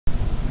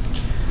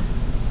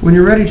When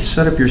you're ready to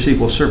set up your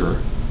SQL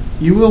Server,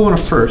 you will want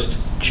to first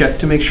check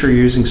to make sure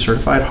you're using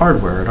certified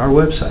hardware at our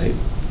website,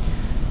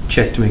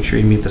 check to make sure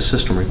you meet the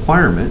system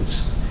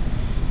requirements,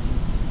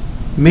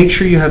 make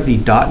sure you have the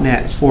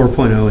 .NET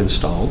 4.0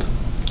 installed,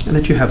 and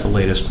that you have the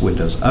latest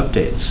Windows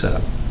updates set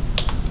up.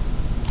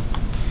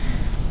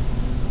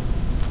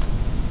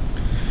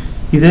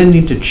 You then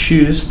need to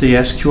choose the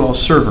SQL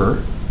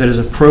Server that is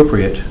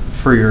appropriate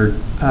for your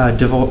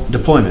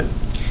deployment.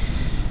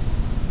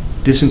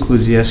 This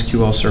includes the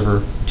SQL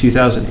Server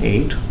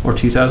 2008 or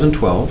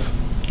 2012,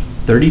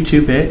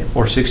 32-bit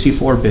or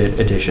 64-bit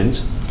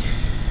editions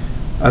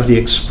of the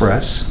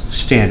Express,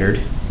 Standard,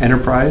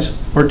 Enterprise,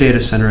 or Data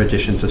Center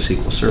editions of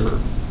SQL Server.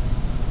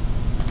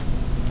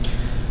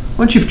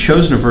 Once you've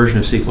chosen a version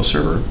of SQL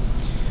Server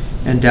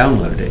and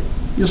downloaded it,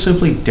 you'll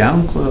simply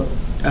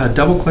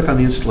double-click on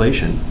the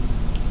installation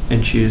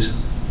and choose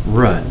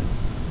Run.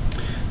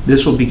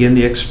 This will begin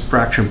the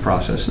extraction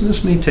process, and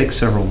this may take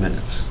several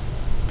minutes.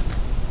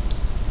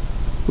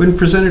 When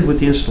presented with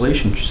the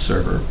installation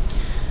server,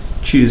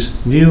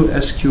 choose New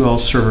SQL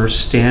Server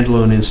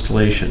Standalone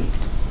Installation.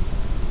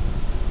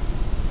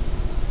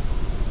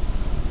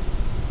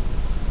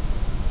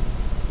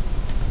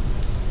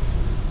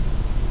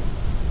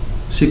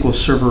 SQL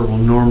Server will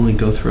normally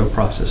go through a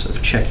process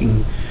of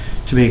checking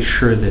to make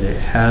sure that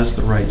it has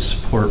the right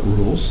support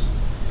rules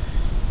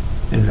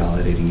and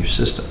validating your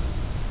system.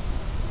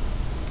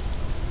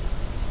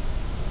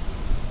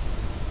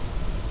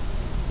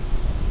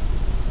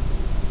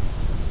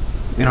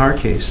 In our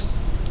case,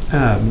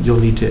 you'll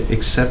need to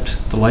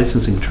accept the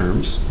licensing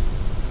terms,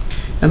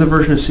 and the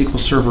version of SQL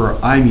Server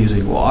I'm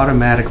using will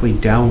automatically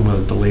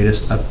download the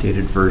latest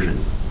updated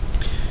version.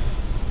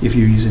 If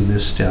you're using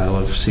this style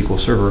of SQL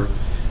Server,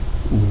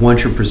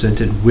 once you're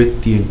presented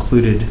with the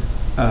included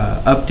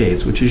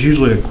updates, which is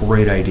usually a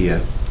great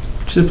idea,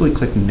 simply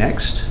click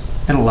Next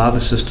and allow the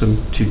system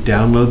to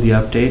download the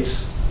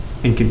updates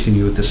and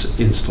continue with this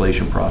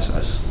installation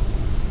process.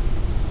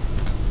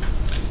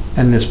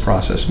 And this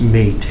process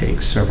may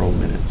take several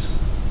minutes.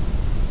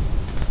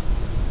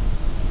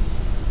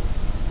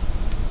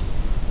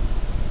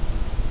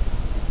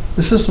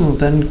 The system will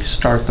then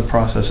start the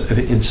process of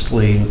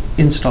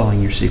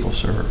installing your SQL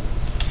Server.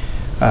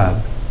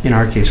 In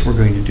our case, we're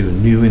going to do a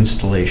new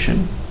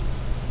installation.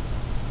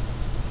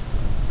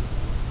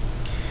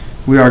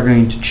 We are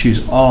going to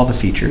choose all the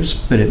features,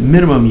 but at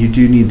minimum you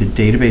do need the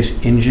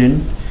database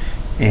engine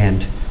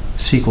and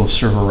SQL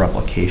Server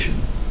replication.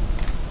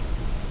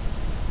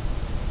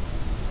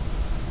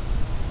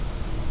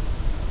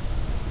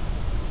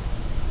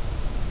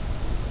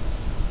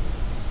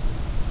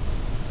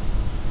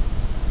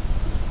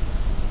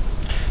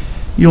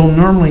 You'll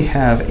normally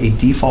have a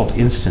default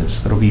instance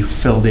that will be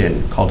filled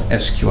in called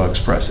SQL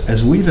Express.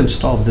 As we've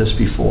installed this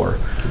before,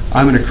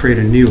 I'm going to create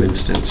a new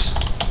instance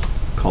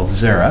called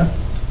Zara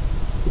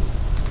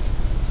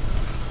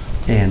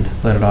and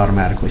let it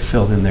automatically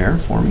fill in there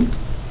for me.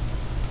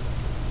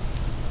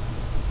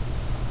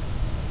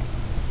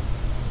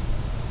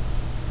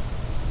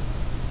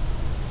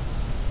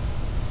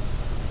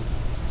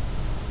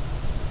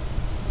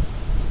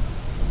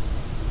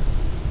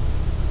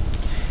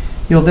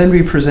 You'll then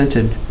be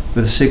presented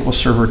with a SQL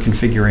Server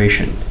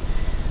configuration.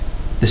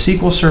 The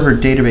SQL Server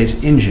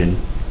database engine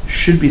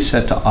should be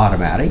set to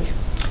automatic,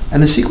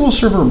 and the SQL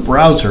Server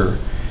browser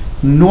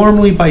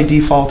normally by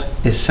default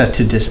is set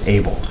to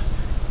disabled.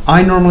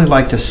 I normally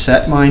like to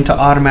set mine to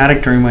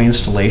automatic during my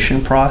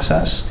installation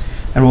process,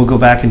 and we'll go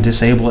back and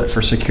disable it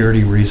for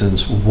security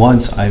reasons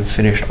once I've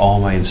finished all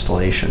my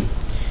installation.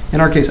 In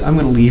our case, I'm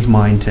going to leave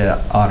mine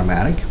to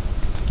automatic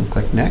and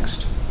click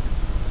Next.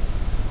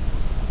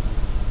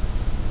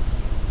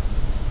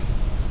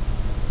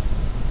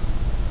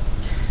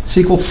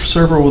 SQL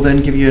Server will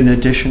then give you an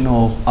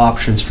additional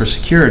options for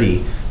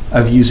security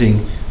of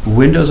using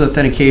Windows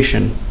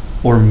authentication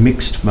or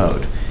mixed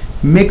mode.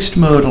 Mixed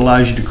mode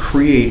allows you to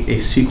create a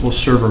SQL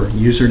Server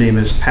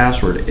username as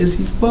password as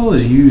well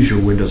as use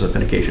your Windows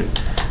authentication.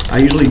 I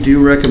usually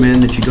do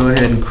recommend that you go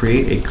ahead and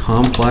create a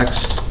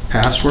complex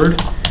password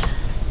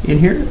in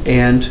here,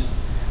 and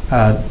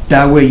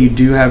that way you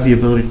do have the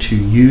ability to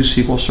use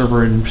SQL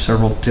Server in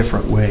several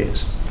different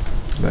ways.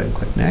 Go ahead and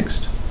click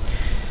Next.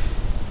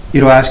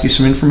 It'll ask you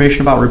some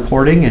information about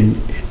reporting and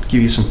give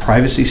you some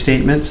privacy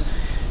statements.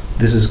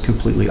 This is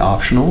completely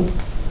optional.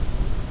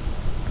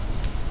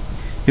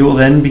 It will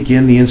then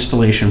begin the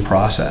installation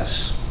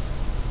process.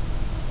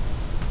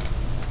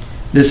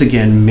 This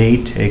again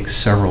may take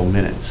several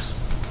minutes.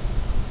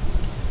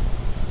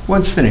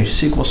 Once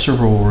finished, SQL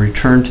Server will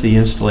return to the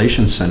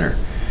installation center,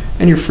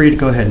 and you're free to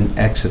go ahead and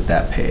exit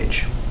that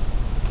page.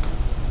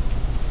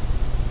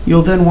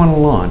 You'll then want to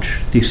launch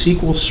the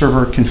SQL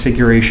Server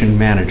Configuration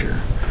Manager.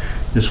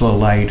 This will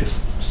allow you to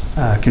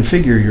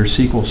configure your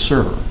SQL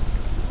Server.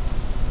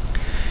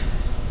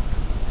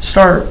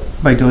 Start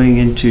by going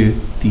into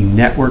the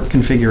network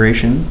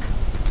configuration,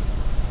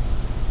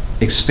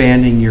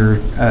 expanding your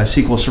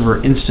SQL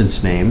Server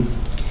instance name,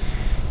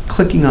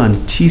 clicking on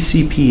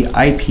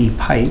TCP/IP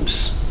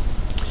pipes,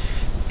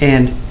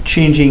 and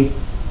changing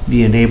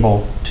the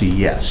enable to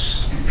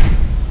yes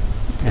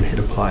and hit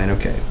apply and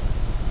OK.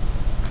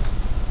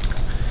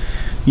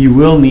 You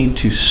will need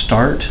to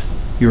start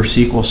your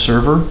SQL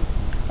Server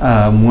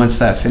once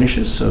that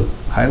finishes, so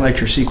highlight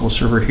your SQL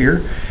Server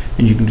here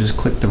and you can just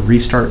click the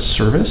restart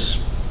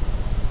service.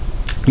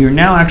 You're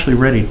now actually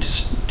ready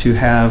to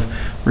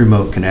have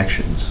remote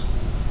connections.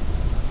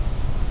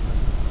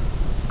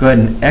 Go ahead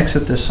and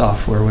exit this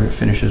software when it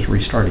finishes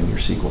restarting your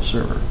SQL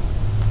Server.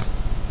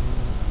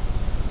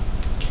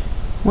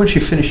 Once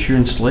you finish your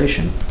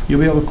installation, you'll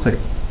be able to click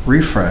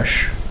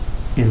refresh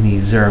in the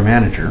Xera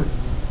Manager,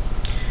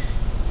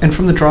 and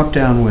from the drop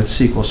down with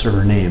SQL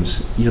Server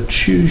names, you'll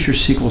choose your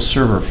SQL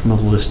Server from a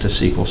list of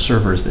SQL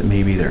servers that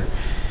may be there.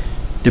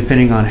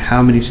 Depending on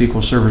how many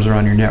SQL servers are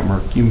on your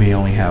network, you may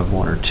only have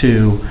 1 or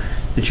 2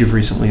 that you've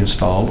recently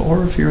installed,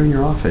 or if you're in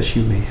your office,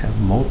 you may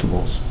have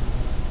multiples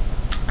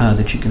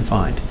that you can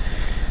find.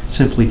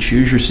 Simply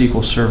choose your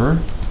SQL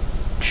Server,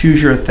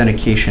 choose your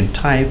authentication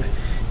type,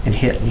 and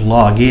hit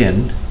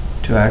login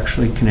to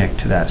actually connect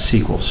to that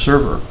SQL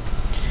Server.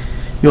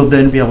 You'll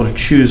then be able to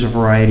choose a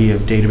variety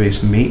of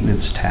database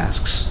maintenance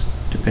tasks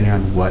depending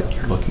on what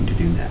you're looking to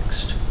do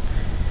next.